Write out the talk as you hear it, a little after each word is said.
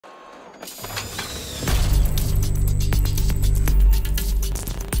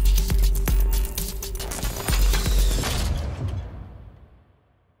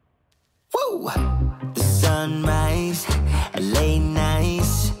sunrise, late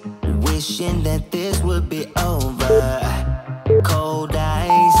nights, wishing that this would be over. Cold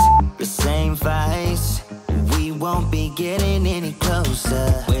eyes, the same fights, we won't be getting any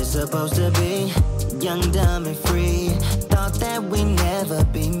closer. We're supposed to be young, dumb and free. Thought that we'd never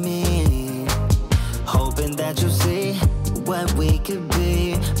be me. Hoping that you'll see what we could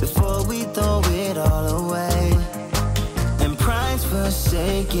be before we throw it all away. And pride's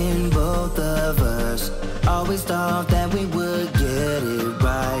forsaken both of us. Always thought that we would get it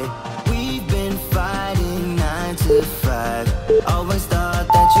right. We've been fighting 9 to 5. Always thought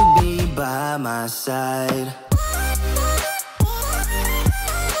that you'd be by my side.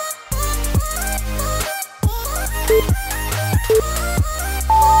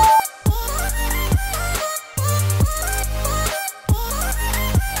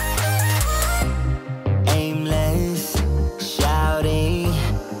 Aimless, shouting,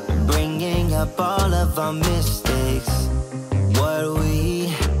 bringing up all of our mistakes. What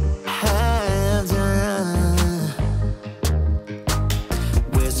we have done.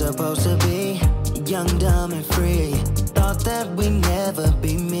 We're supposed to be young, dumb and free. Thought that we'd never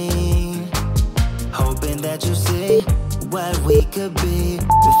be me. Hoping that you see what we could be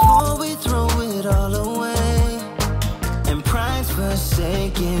before we throw it all away. And pride's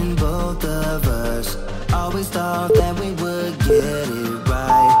forsaken both of us. Always thought that we would get it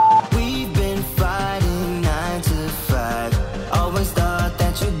right. We've been fighting 9 to 5. Always thought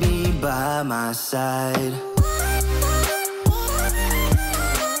that you'd be by my side.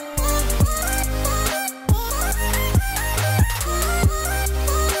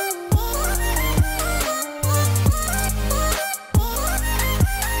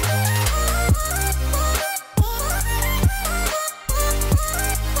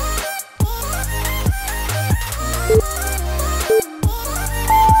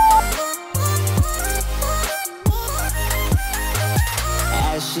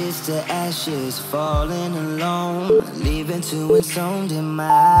 Ashes to ashes, falling alone, leaving two entombed in my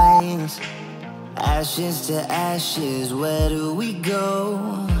eyes. Ashes to ashes, where do we go?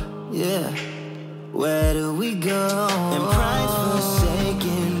 Yeah, where do we go? And pride's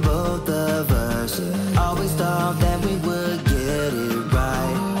forsaken both of us. Always thought that we would get it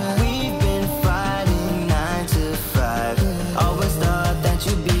right. We've been fighting 9 to 5. Always thought that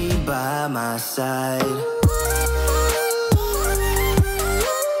you'd be by my side.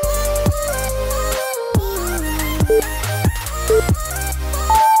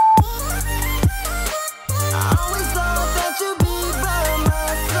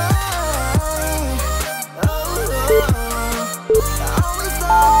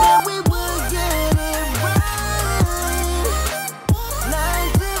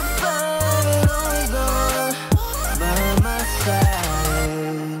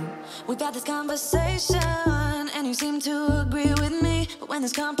 We've had this conversation and you seem to agree with me. But when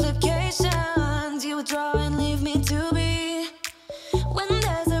there's complications, you withdraw and leave me to be. When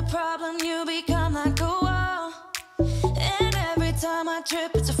there's a problem, you become like a wall. And every time I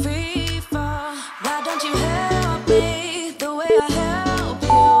trip, it's a free fall. Why don't you help me the way I help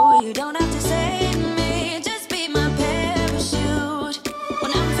you? You don't have to save me, just be my parachute.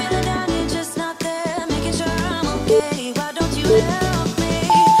 When I'm feeling down, you're just not there, making sure I'm okay. Why don't you help me?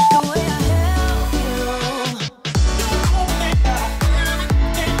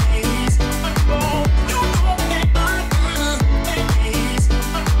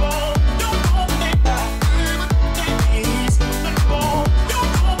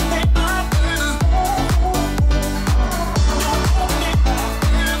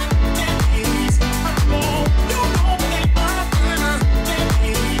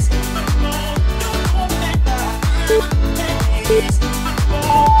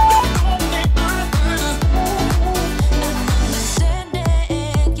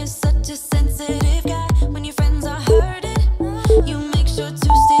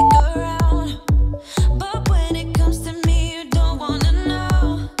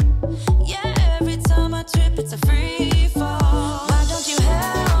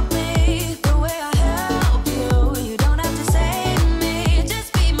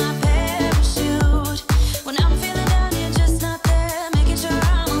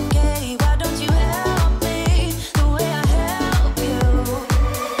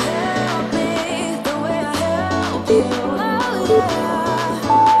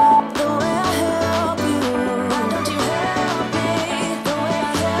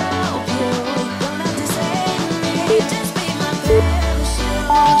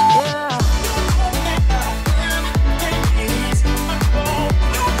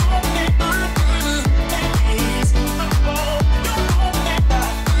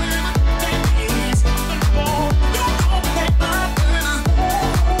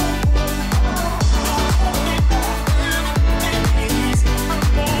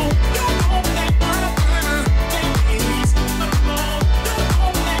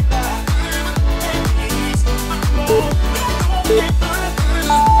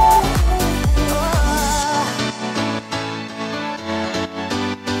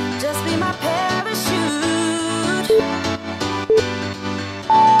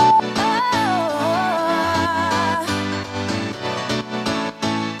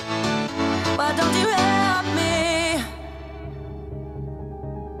 Why don't you help me?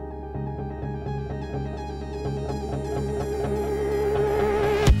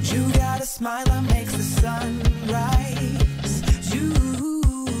 You got a smile that makes the sun rise. You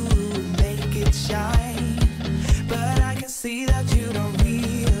make it shine, but I can see that you don't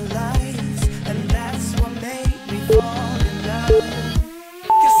realize, and that's what made me fall in love.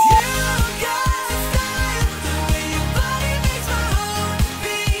 'Cause you got a style, the way your body makes my heart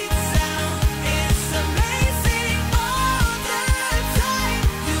beat sound. It's amazing all the time.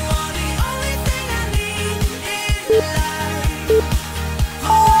 You are the only thing I need in life.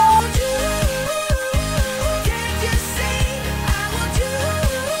 Oh, I want you. Can't you see? I want you.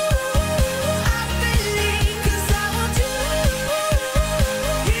 I believe, 'cause I want you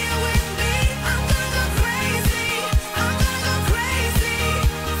here with me. I'm gonna go crazy. I'm gonna go crazy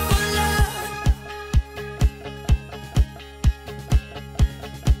for love.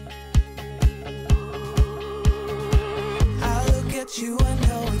 I look at you and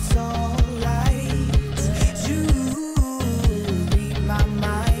know it's alright. You read my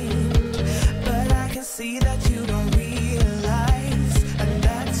mind, but I can see that you don't realize, and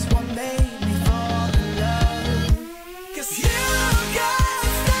that's what made me fall in love. 'Cause you got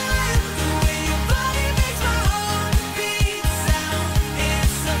style, the way your body makes my heart beat sound.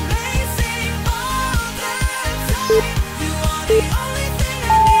 It's amazing all the time. You are the only thing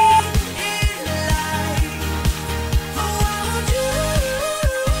I need in life. Oh, I want you.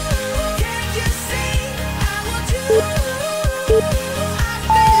 Can't you see? I want you. I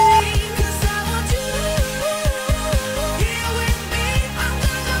believe, 'cause I want you here with me. I'm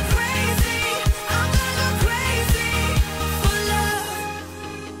gonna go crazy. I'm gonna go crazy for love.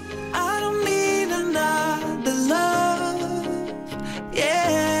 I don't need another love.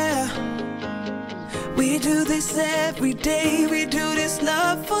 Yeah. We do this every day. We do this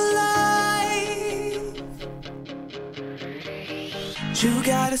love for life. You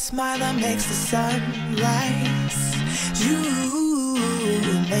got a smile that makes the sun rise. You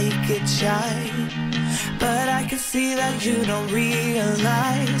make it shine, but I can see that you don't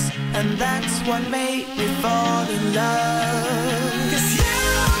realize, and that's what made me fall in love. 'Cause you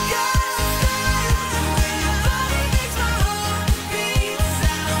got style, the way your body makes my heart beat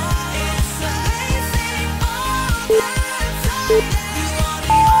sound. It's amazing all the time. You are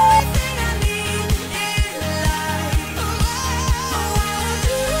the only thing I need in life. Oh, I want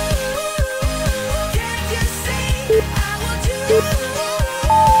you. Can't you see? I want you.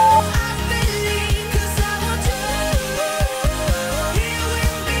 I believe, 'cause I want you here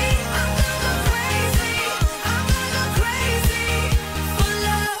with me. I'm gonna go crazy. I'm gonna go crazy.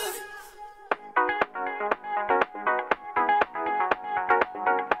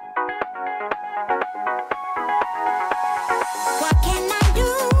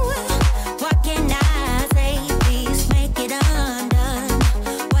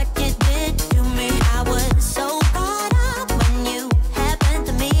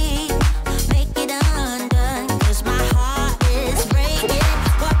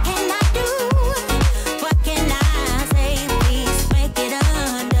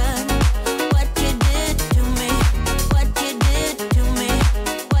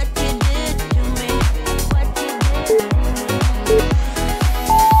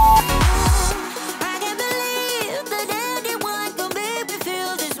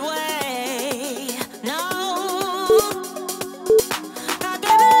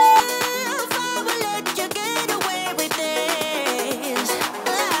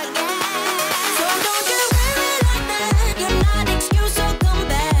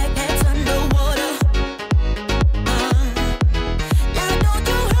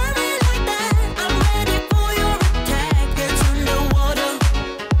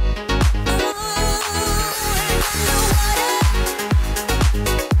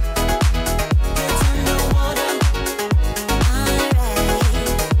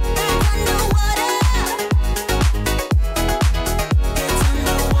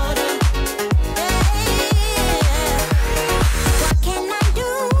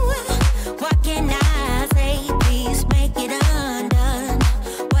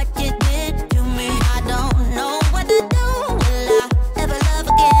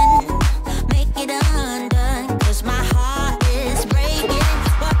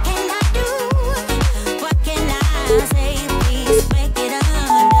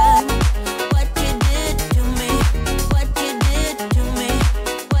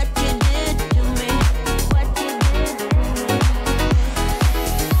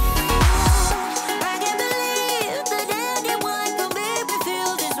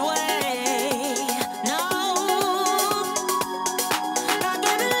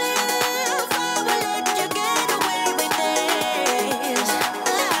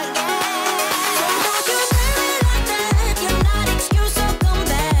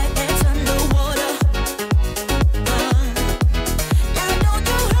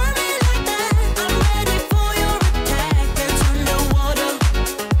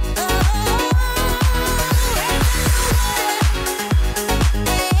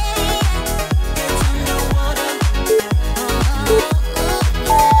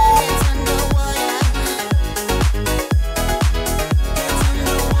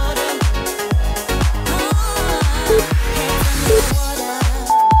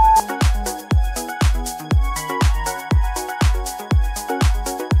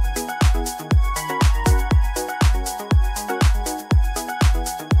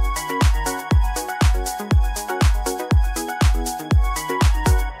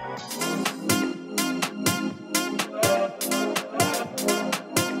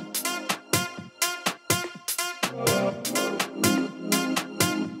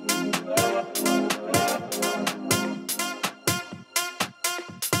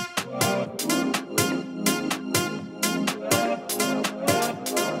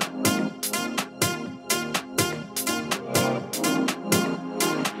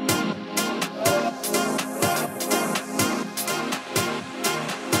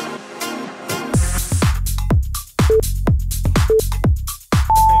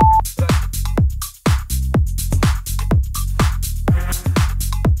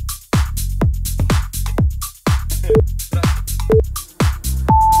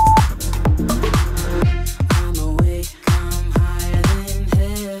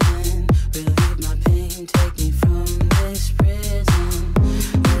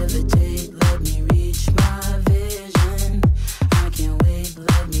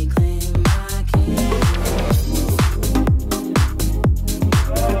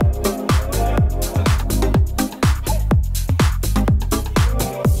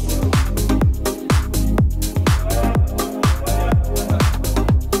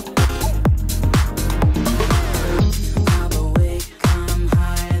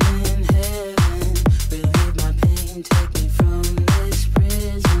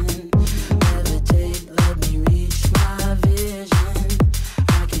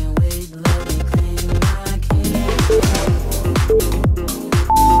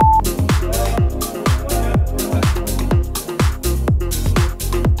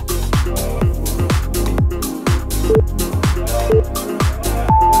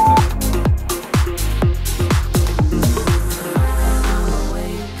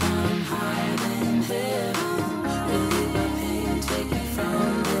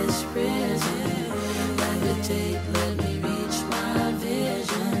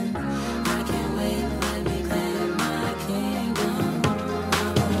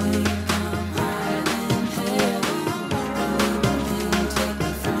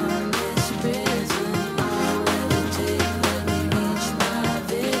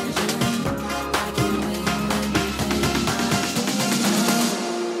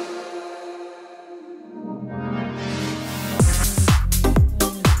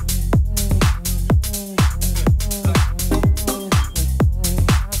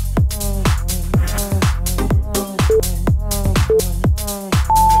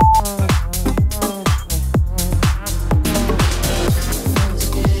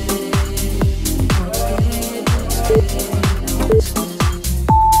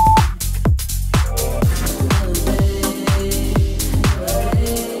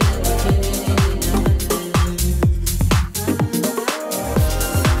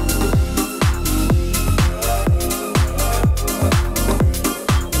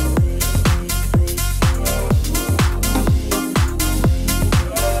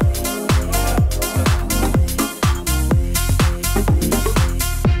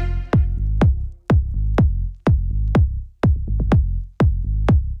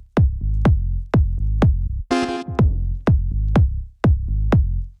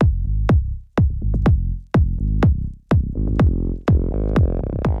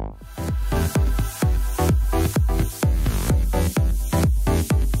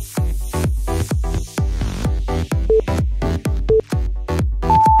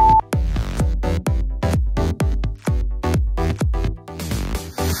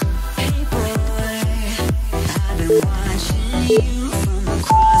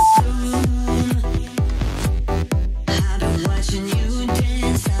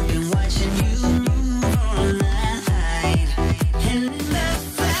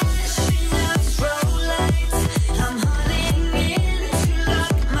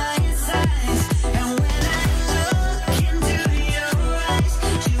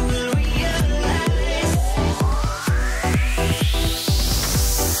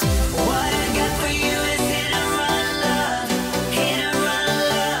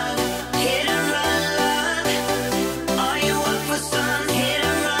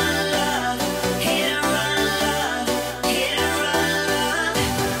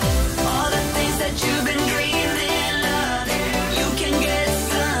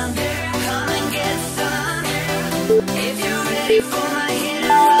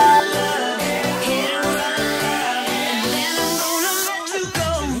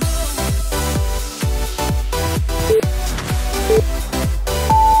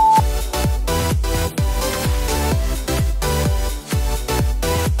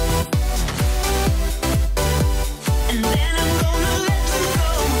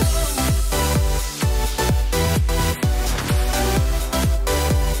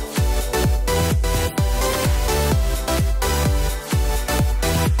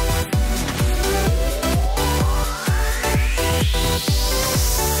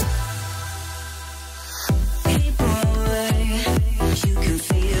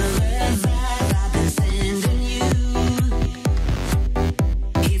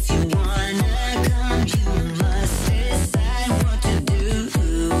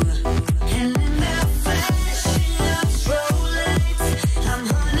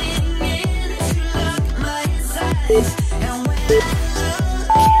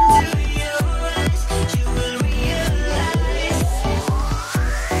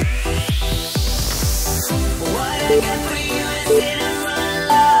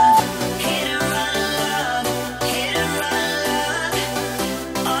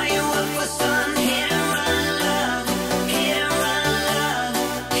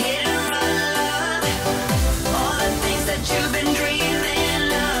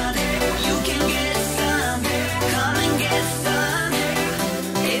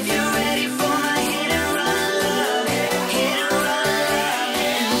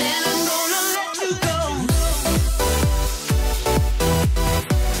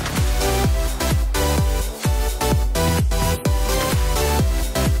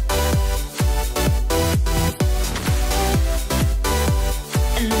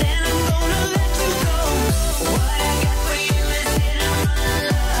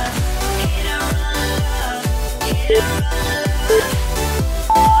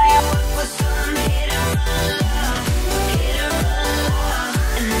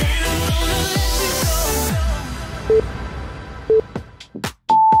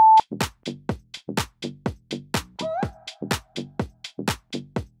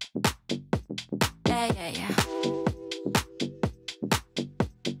 Yeah, yeah, yeah.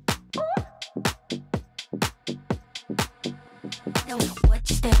 No, what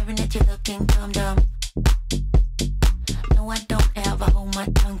you staring at? You looking dumb dumb. No, I don't ever hold my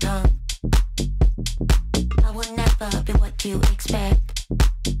tongue tongue. I will never be what you expect.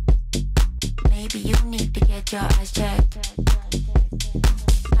 Maybe you need to get your eyes checked.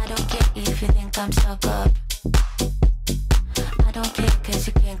 I don't care if you think I'm stuck up. I don't care cause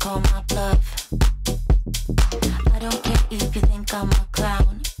you can't call my bluff. I don't care if you think I'm a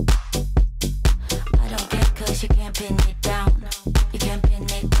clown. I don't care cause you can't pin me down. You can't pin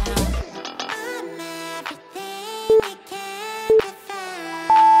me down. I'm everything you can define.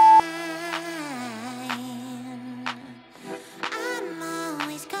 I'm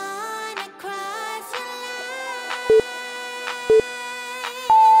always gonna cross your line.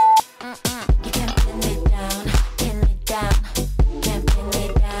 You can't pin me down, pin me down. Can't pin me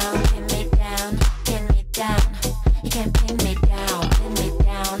down, pin me down, pin me down. You can't pin me down, pin me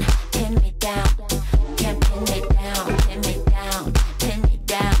down, pin me down. Can't pin me down, pin me down, pin me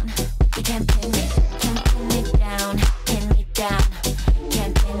down. You can't pin me, can't pin me down, pin me down.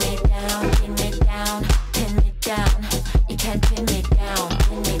 Can't pin me down, pin me down, pin me down. You can't pin me down,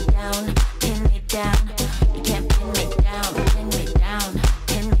 pin me down, pin me down. You can't pin me down, pin me down,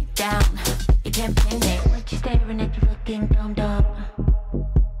 pin me down. You can't pin me. What you staring at? You looking dumb dumb.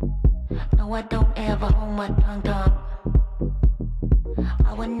 No, I don't ever hold my tongue tongue.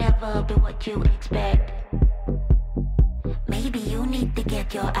 I will never be what you expect. Maybe you need to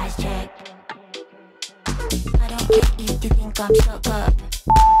get your eyes checked. I don't care if you think I'm stuck up.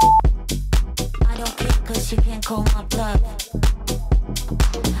 I don't care cause you can't call my bluff.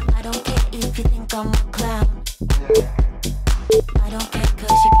 I don't care if you think I'm a clown. I don't care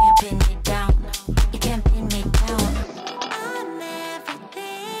cause you can't pin me down. You can't pin me down. I'm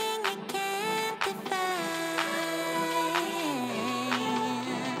everything you can't define.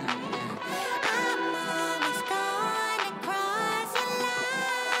 I'm always gonna cross a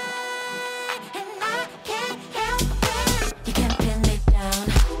line, and I can't help it. You can't pin me down,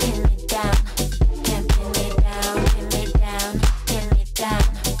 pin me down. Can't pin me down, pin me down, pin me down.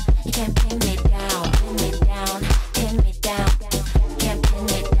 You can't pin me down, pin me down, pin me down. Can't pin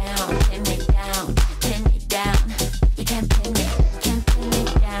me down, pin me down, pin me down. You can't pin me, can't pin me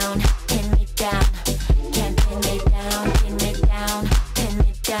down, pin me down. Can't pin me down, pin me down, pin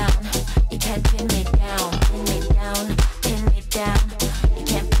me down. You can't pin me down, pin me down, pin me down. You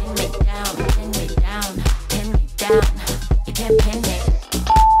can't pin me down, pin me down, pin me down. You can't pin me.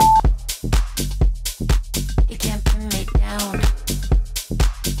 You can't pin me down.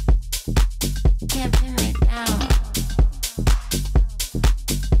 Can't pin me down.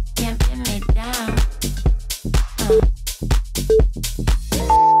 Can't pin me down.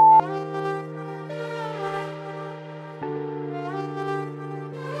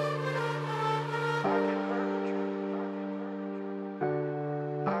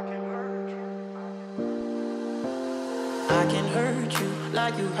 I can hurt you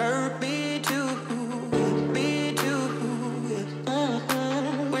like you hurt me too, me too.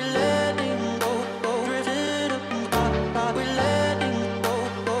 We're letting go, drifting apart. We're letting go,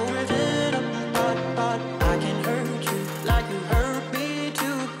 drifting apart. I can hurt you like you hurt me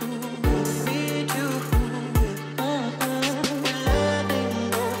too, me too. We're letting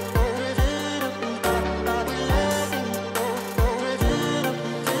go, drifting apart. We're letting go, drifting apart. We're letting go, drifting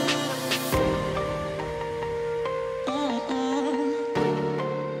apart.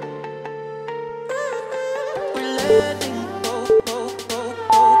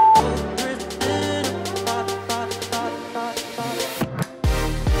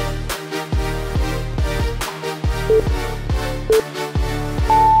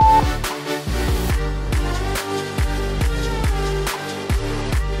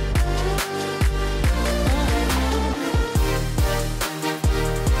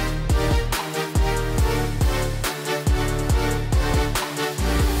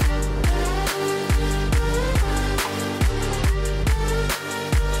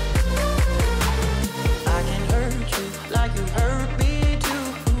 I can hurt you like you hurt me too,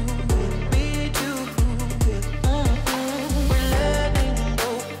 me too. We're letting go,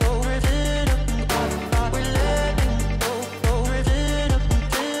 drifting apart. We're letting go, drifting apart.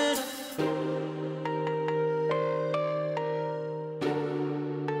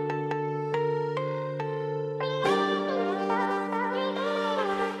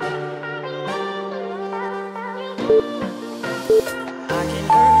 I can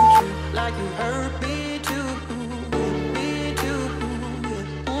hurt you like you hurt me too, me too.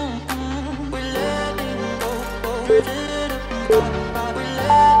 We're letting go, drifting apart. We're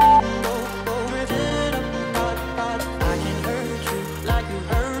letting go, drifting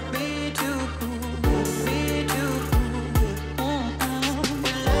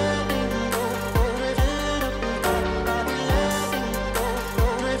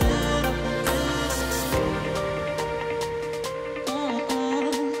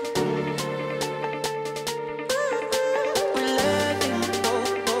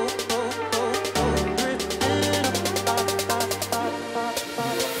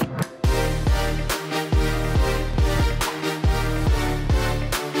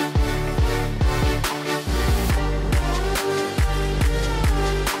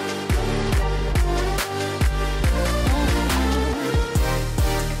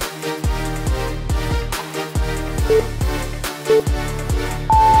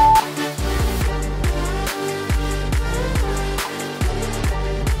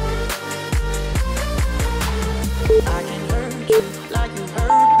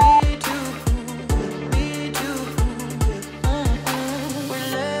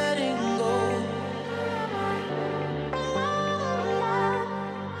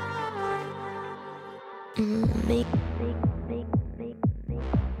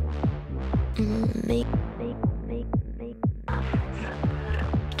Make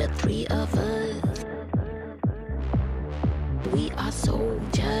the three of us. We are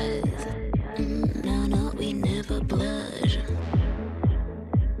soldiers. No, no, we never blush.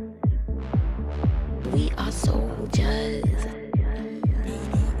 We are soldiers.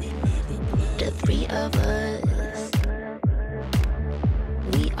 The three of us.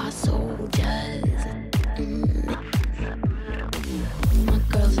 We are soldiers. My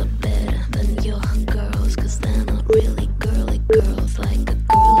girls are better than your girls, 'cause they're not really girly girls. Like a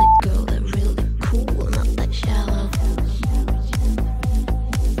girly girl, they're really cool, not that shallow.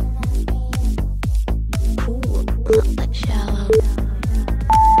 Cool, not that shallow.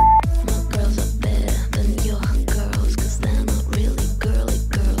 My girls are better than your girls, 'cause they're not really girly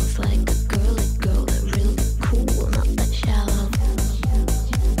girls. Like a girly girl, they're really cool, not that shallow.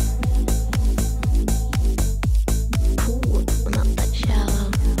 Cool, not that shallow.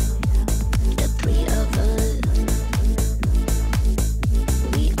 The three of us,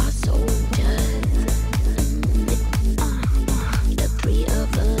 we are soldiers. The three of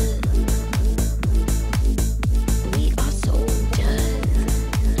us, we are soldiers.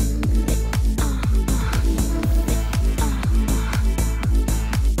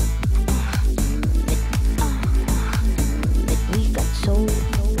 We got soul.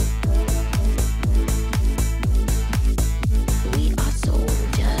 We are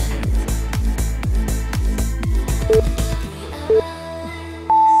soldiers.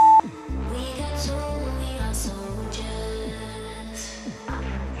 We got soul. We are soldiers.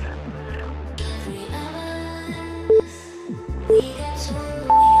 Every us. We got soul.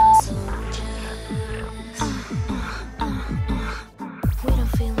 We are soldiers. We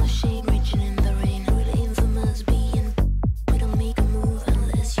don't feel no shade reaching in the rain. We're the infamous being. We don't make a move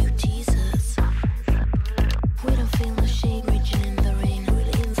unless you tease us. We don't feel no shade reaching in the rain. We're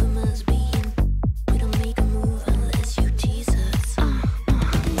the infamous being. We don't make a move unless you tease us.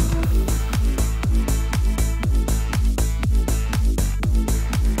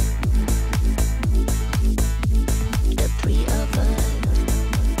 The three of us,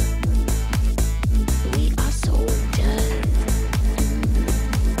 we are soldiers.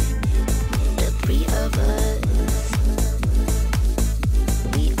 The three of us,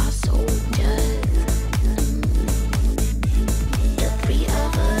 we are soldiers. The three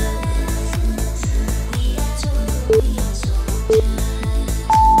of us, we are soldiers.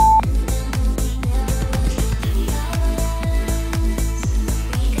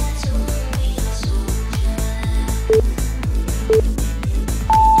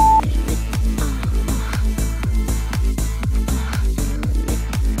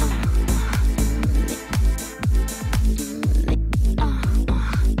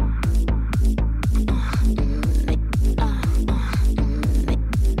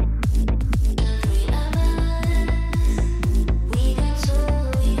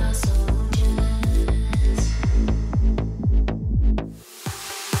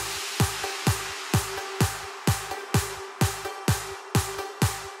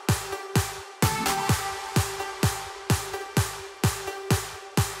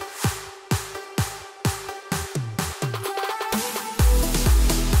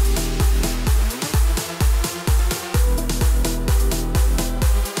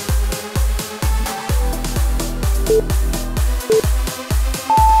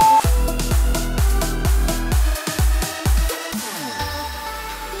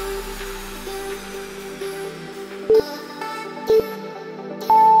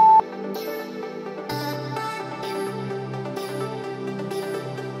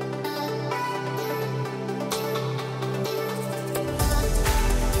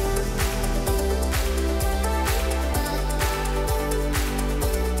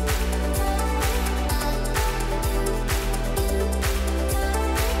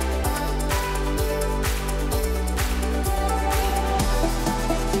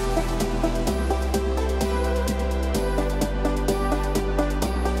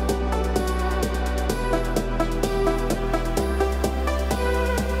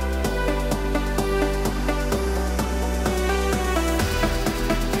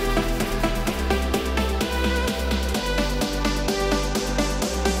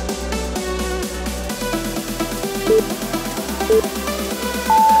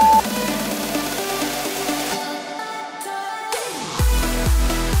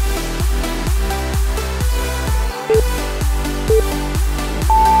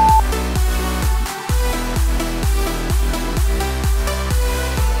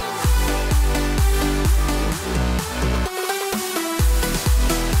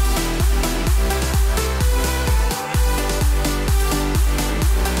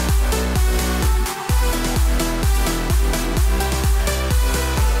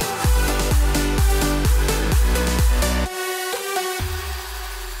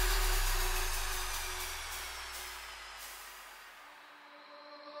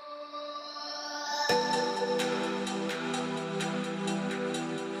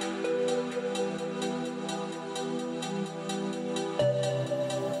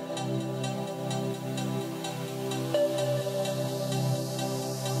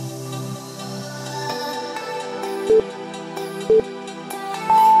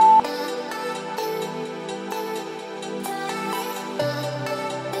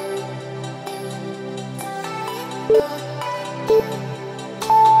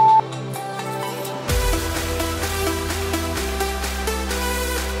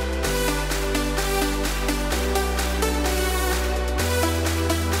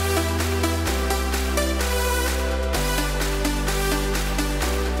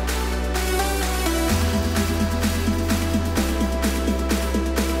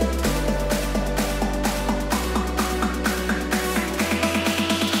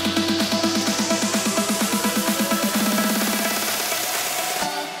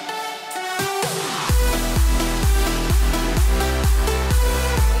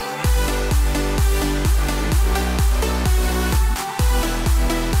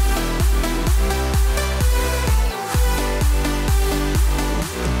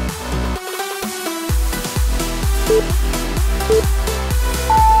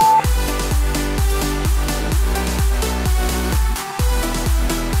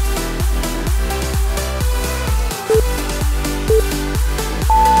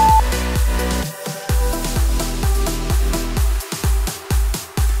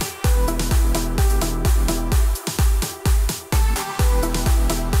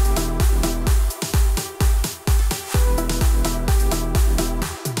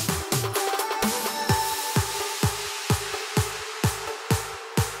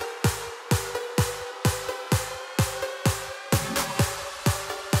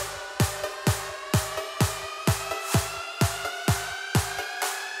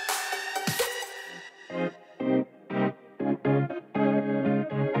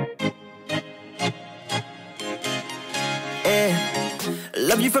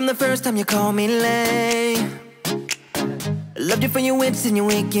 Loved you from the first time you called me late. Loved you for your wits and your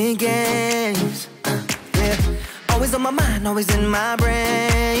wicked games. Yeah. Always on my mind, always in my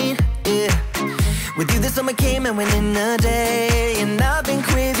brain. Yeah. With you the summer came and went in a day. And I've been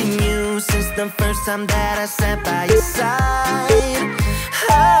craving you since the first time that I sat by your side.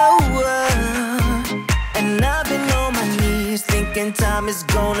 And I've been on my knees thinking time is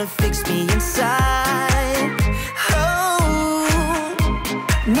gonna fix me inside.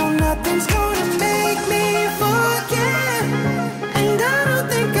 No, nothing's gonna make me forget. And I don't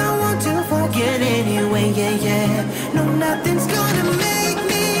think I want to forget anyway, yeah, yeah. No, nothing's gonna make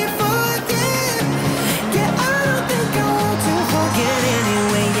me forget. Yeah, I don't think I want to forget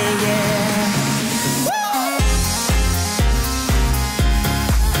anyway, yeah, yeah.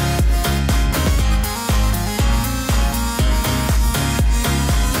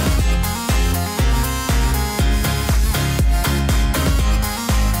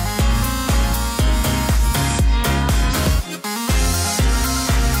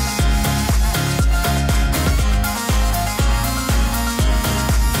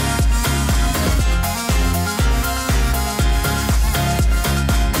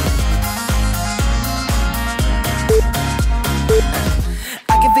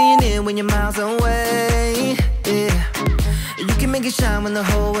 When you're miles away, yeah. You can make it shine when the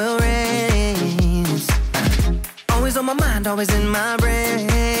whole world rains. Always on my mind, always in my brain.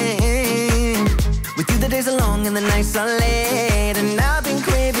 With you the days are long and the nights are late. And I've been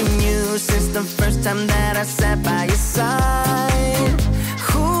craving you since the first time that I sat by your side.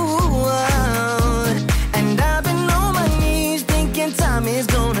 Ooh, and I've been on my knees thinking time is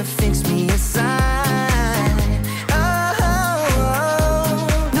gonna fix me inside.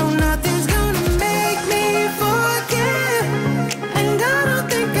 No, nothing's gonna make me forget. And I don't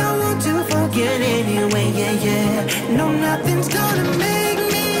think I want to forget anyway, yeah, yeah.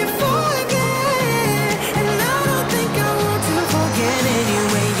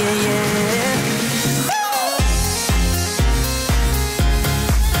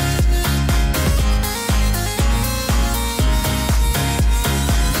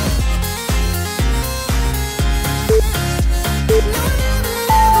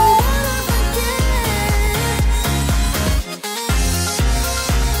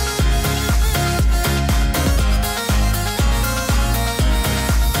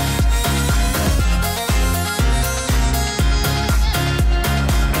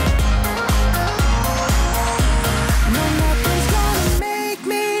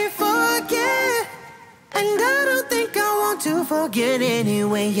 Forget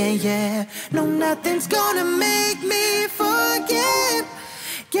anyway, yeah, yeah. No, nothing's gonna make me forget.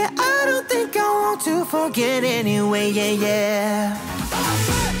 Yeah, I don't think I want to forget anyway, yeah, yeah.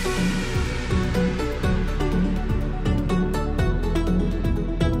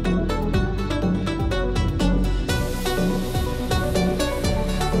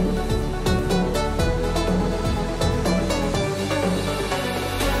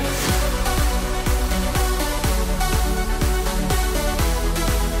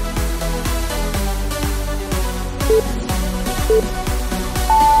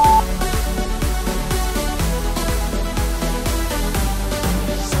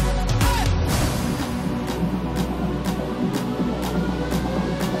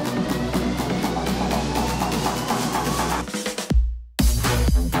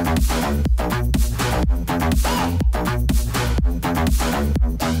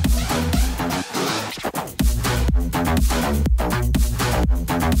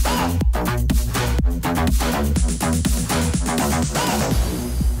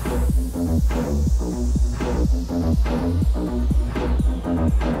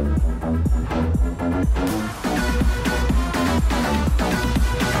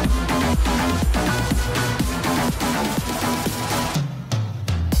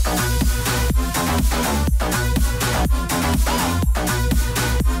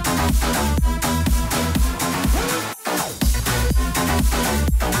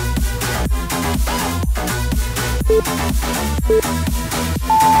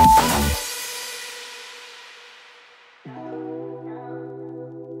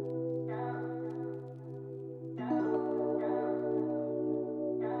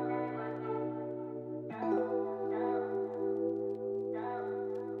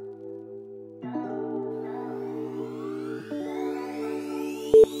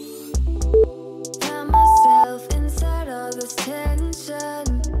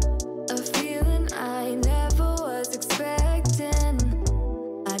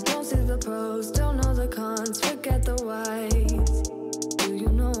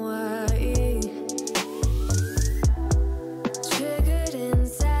 Triggered in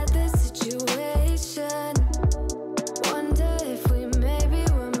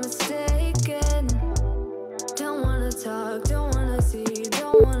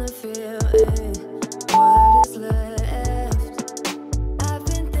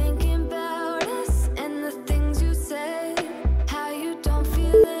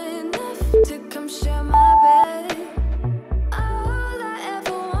feeling enough to come share my bed. All I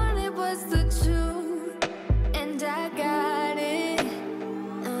ever wanted was the truth, and I got it.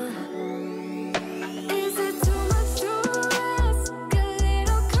 Is it too much to ask? A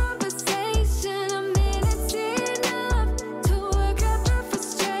little conversation, a minute's enough to work out the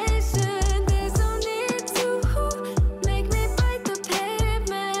frustration. There's no need to make me bite the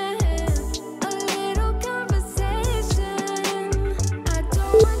pavement. A little conversation. I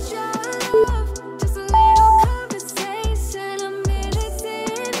don't want your love, just a little conversation. A minute's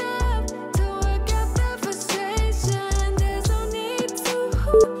enough to work out the frustration. There's no need to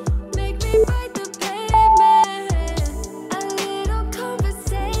make me bite the pavement. A little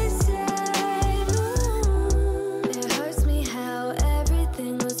conversation. It hurts me how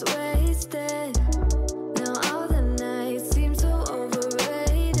everything was wasted. Now all the nights seem so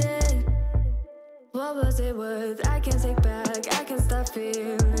overrated. What was it worth? I can't take back, I can't stop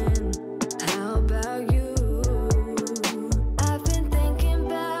feeling. How about you? I've been thinking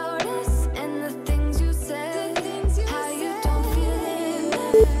about us and the things you said. How you don't feel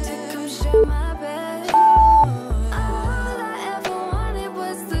enough to come share my bed. All I ever wanted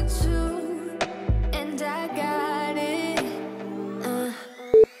was the truth, and I got it.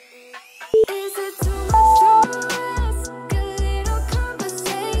 Is it too much to ask? A little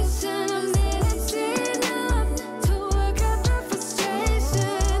conversation, a minute's enough to work out the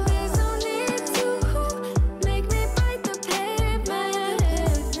frustration. There's no need to make me bite the pavement.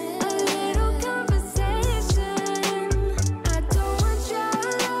 A little conversation. I don't want your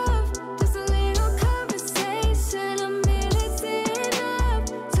love, just a little conversation. A minute's enough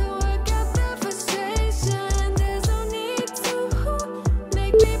to work out the frustration. There's no need to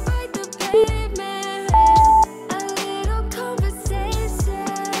make me bite the pavement. A little conversation.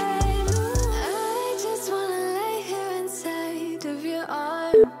 I just wanna lay here inside of your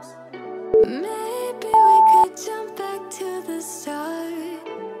arms. Maybe we could jump back to the start.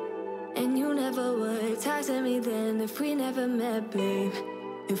 And you never would talk to me then if we never met, babe.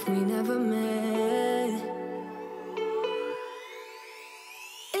 If we never met.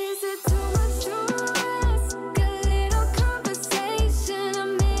 Is it too much to ask? A little conversation, a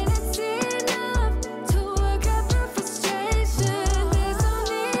minute's enough to work out the frustration. There's no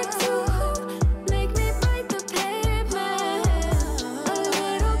need to make me bite the pavement. A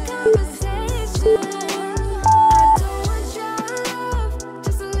little conversation.